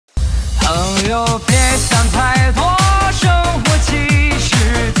就别想太多，生活其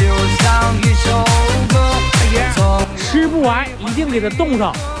实就像一首歌。吃不完一定给它冻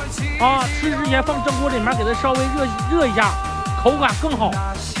上啊！吃之前放蒸锅里面，给它稍微热一下，口感更好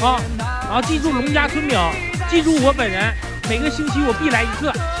啊！然后记住龙家春饼，记住我本人，每个星期我必来一次，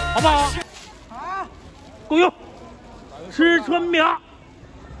好不好？好，够用！吃春饼，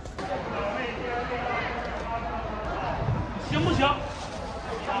行不行？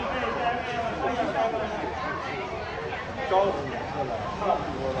招呼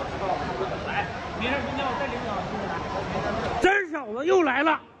来，没事，明天我再领你。真嫂子又来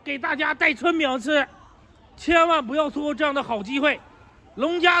了，给大家带春饼吃，千万不要错过这样的好机会。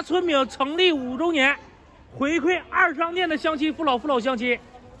龙家春饼成立5周年，回馈二商店的乡亲、父老乡亲，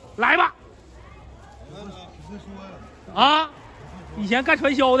来吧！啊，以前干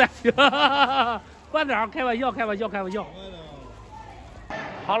传销的，班长开玩笑。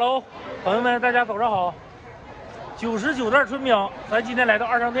Hello， 朋友们，大家早上好。99袋春饼，咱今天来到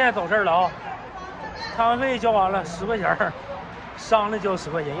二商店找事儿了啊！摊位费交完了10块钱，商量交10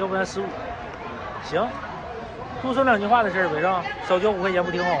块钱，要不然15。行，多说2句话的事儿呗，是吧？少交5块钱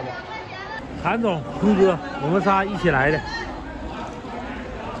不挺好吗？韩总、坤哥，我们仨一起来的。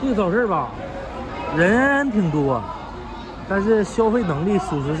这个早市吧，人挺多，但是消费能力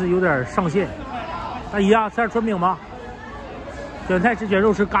属实是有点上限。阿姨啊，吃点春饼吧。卷菜吃，卷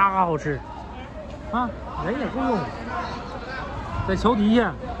肉吃，嘎嘎好吃啊！人也够用，在桥底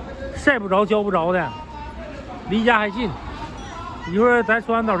下晒不着、浇不着的，离家还近。一会儿咱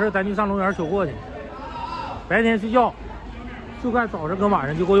说完早市，咱就上龙园取货去。白天睡觉就干早上跟晚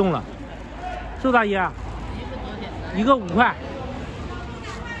上就够用了，是不大爷？一个5块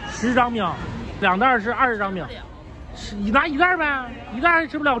，10张饼，2袋是20张饼，你拿1袋呗，1袋还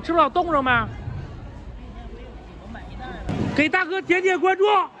吃不了冻上呗。给大哥点关注。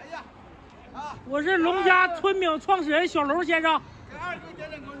我是龙家春饼创始人小龙先生，给二哥点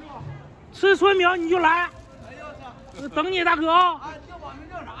关注。吃春饼你就来，我等你大哥啊！叫网名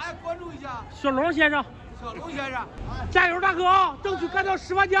叫啥呀？关注一下。小龙先生，加油大哥啊！争取干到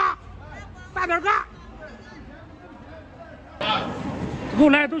10万加，大点干！给我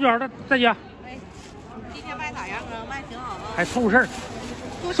来豆角的大姐。哎，今天卖咋样啊？卖挺好啊。还凑事儿，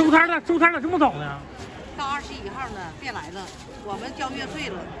收摊了这么早呢？到21号呢，别来了，我们交月税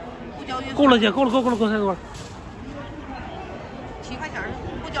了。够了姐，够了，太多了。7块钱，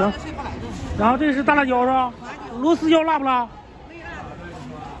不交月税不来的。然后这是大辣椒是吧？螺丝椒辣不辣？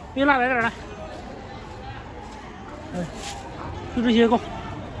没辣，来点来。哎，就这些够。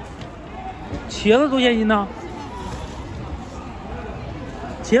茄子多少钱斤呢？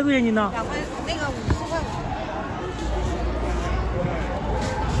茄子多少钱斤呢？2块，那个54块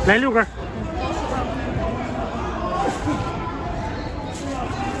5。来6根。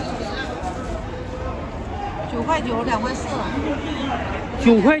9块9，2块4。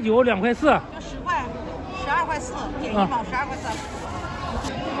9块9，2块4。就10块，12块4，点1毛12块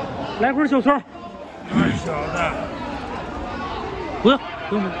3。来块小葱。太小的。不用。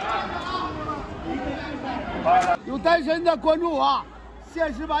有单身的关注我，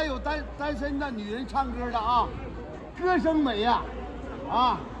现实版有单身的女人唱歌的啊，歌声美呀，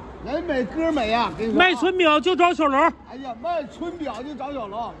啊，人美歌美呀，跟你说。卖春饼就找小龙。哎呀，卖春饼就找小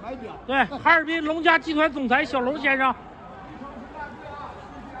龙买饼。对，哈尔滨龙家集团总裁小龙先生。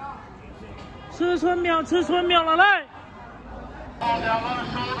吃春饼了嘞！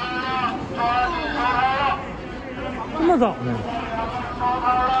这么早呢？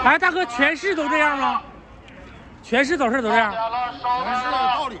哎，大哥，全市都这样吗？全市早市都这样？全市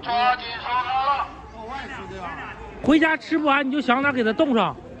道理。老外是这样。回家吃不完你就想哪给它冻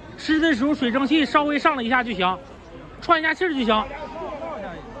上，吃的时候水蒸气稍微上了一下就行，串一下气儿就行。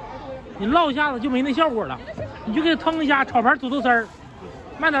你烙一下子就没那效果了，你就给它腾一下，炒盘土豆丝儿。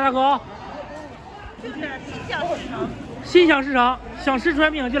慢点，大哥。心想事成，想吃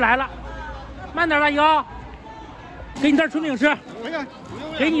春饼就来了。慢点，大姨啊！给你袋春饼吃。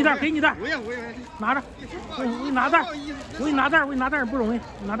给你一袋。拿着。我给你拿袋。我给你拿袋不容易，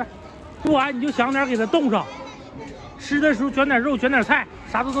你拿袋。不完你就想点给它冻上。吃的时候卷点肉，卷点菜，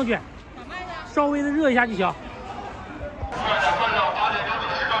啥都能卷，稍微的热一下就行。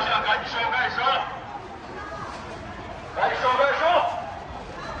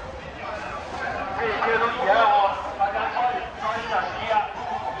这些都嫌我，大家抓紧点时间。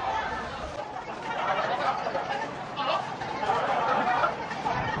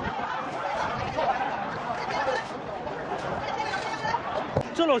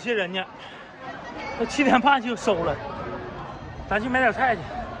这老些人呢，都7点半就收了，咱去买点菜去。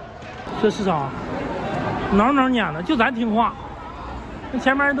这市场挠挠撵的，就咱听话，那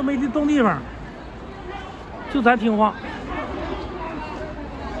前面人都没动地方，就咱听话。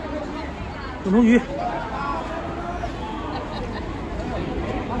有龙鱼。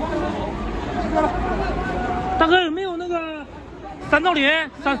大哥有没有那个三道鳞？没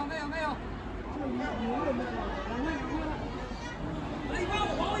有。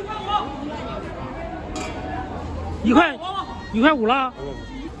1.5了。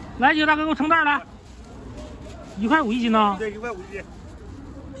来几个大哥给我称袋来。1.5一斤呢？对，1.5一斤。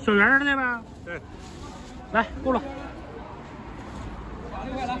小圆的那呗？对。来，够了。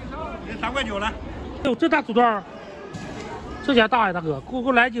3.9来。哎呦，这大土豆，这家大呀，大哥，给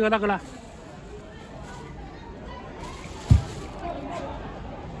我来几个，大哥来。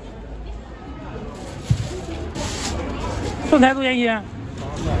蒜苔多少钱一斤？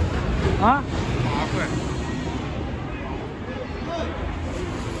啊？8块。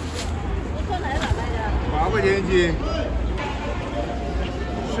8块钱一斤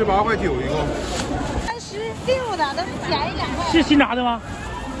，18.9一个。36的都是便宜2块。是新炸的吗？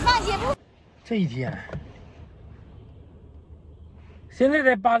那些不。这一天，现在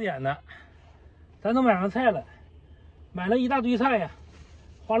才8点呢，咱都买上菜了，买了一大堆菜呀，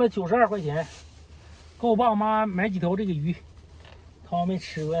花了92块钱，给我爸我妈买几条这个鱼，他们没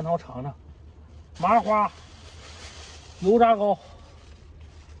吃过，让他们尝尝。麻花、油炸糕，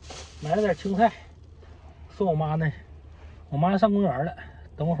买了点青菜，送我妈呢。我妈上公园了，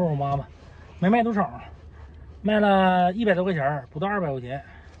等会儿我妈妈没卖多少，卖了100多块钱，不到200块钱。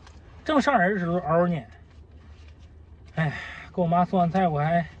正上人的时候嗷嗷撵，哎，给我妈送完菜，我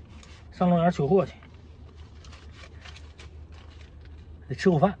还上公园取货去，得吃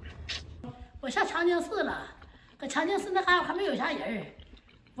口饭。我上长江寺了，搁长江寺那还没有啥人，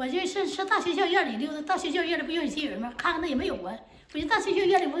我就是上大学校院里溜达，大学校院里不有一些人吗？看看那也没有啊。我就大学校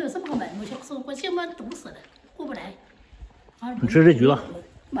院里我有这么个门，我这门堵死了，过不来。你吃这橘子？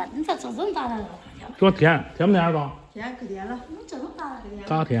满，你咋整这么大的？多甜，甜不甜啊？甜可甜了，能整这么大的？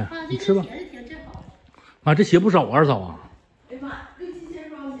嘎甜，你吃吧。甜真好。啊，这鞋不少啊，二嫂啊。哎呀妈，6、7千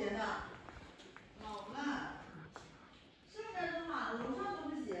双鞋呢，老了。上边都满了，楼上都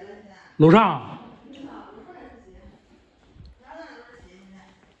是鞋了，现在。楼上？楼上也是鞋，哪都是鞋现在。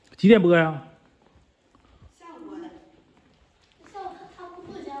几点播呀？下午播的。下午他不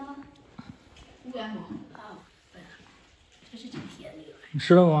做家吗5点多。啊，这是挺甜的。你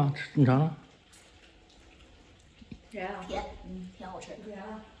吃了吗？你尝尝。甜啊？甜，挺好吃。甜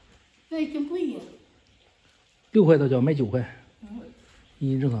了。那挺贵呀。6块到脚，卖9块，一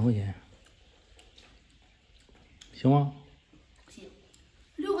斤挣3块钱，行吗？行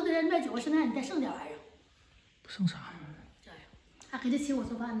，6块的人卖9块，现在你再剩点玩意儿。剩啥？还给他请我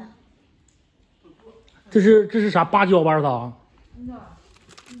做饭呢。这是啥芭蕉吧，二嫂？你买的，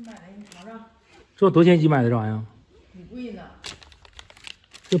你尝尝。这多少钱一斤买的这玩意儿？挺贵呢。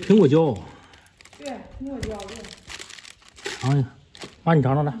这苹果椒。对，苹果椒对。尝一个，妈你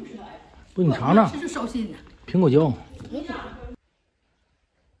尝尝来，不你尝尝。这就烧心呢。苹果椒。多少钱？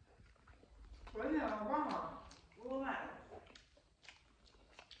我忘了，我买的。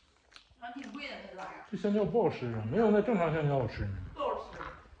还挺贵的这玩意儿。这香蕉不好吃啊，没有那正常香蕉好吃呢。不好吃。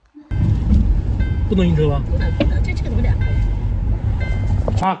不能晕车吧？不能，这怎么2块？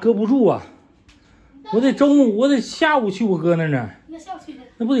啊，搁不住啊！我得中午，我得下午去我哥那儿呢。那下午去的。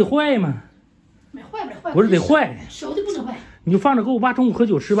那不得坏吗？没坏不了，坏不是得坏，熟的不能坏。你就放着给我爸中午喝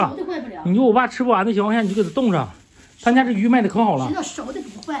酒吃吧。熟的坏不了。你就我爸吃不完的情况下，你就给他冻上。他家这鱼卖的可好了。知道熟的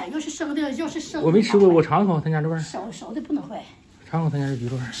不坏，要是生的，我没吃过，我尝一口他家这味儿。熟的不能坏。尝口他家这鱼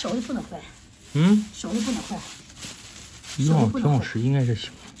味儿。熟的不能坏。嗯。熟的不能坏。鱼挺好吃，应该是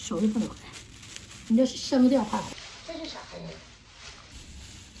行。熟的不能坏。你要是生的要怕坏。这是啥呀？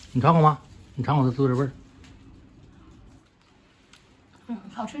你尝口吗？你尝口它做的味儿。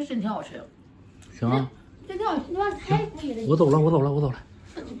好吃，真挺好吃。行啊。这挺好吃，那玩意太贵了。我走了。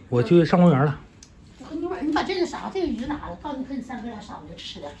我去上公园了。我和你玩，你把这个这个鱼拿了，告诉你和你3哥俩晌午就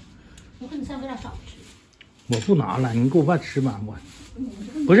吃的。我和你3哥俩晌午吃。我不拿了，你给我爸吃吧，我。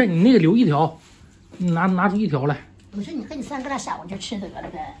不是你那个留1条，你拿出1条来。不是你和你3哥俩晌午就吃得了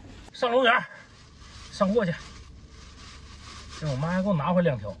呗。上公园，上货去。这我妈还给我拿回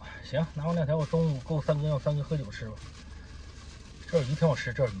2条，行，拿回2条，我中午够3哥让3哥喝酒吃吧。这鱼挺好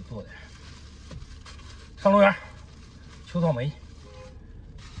吃，这鱼做的。上公园，求草莓，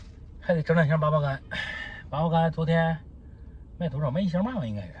还得整2箱粑粑干。粑粑干昨天卖多少？卖1箱半吧，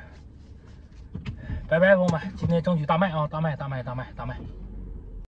应该是。拜拜，朋友们，今天争取大卖啊！大卖！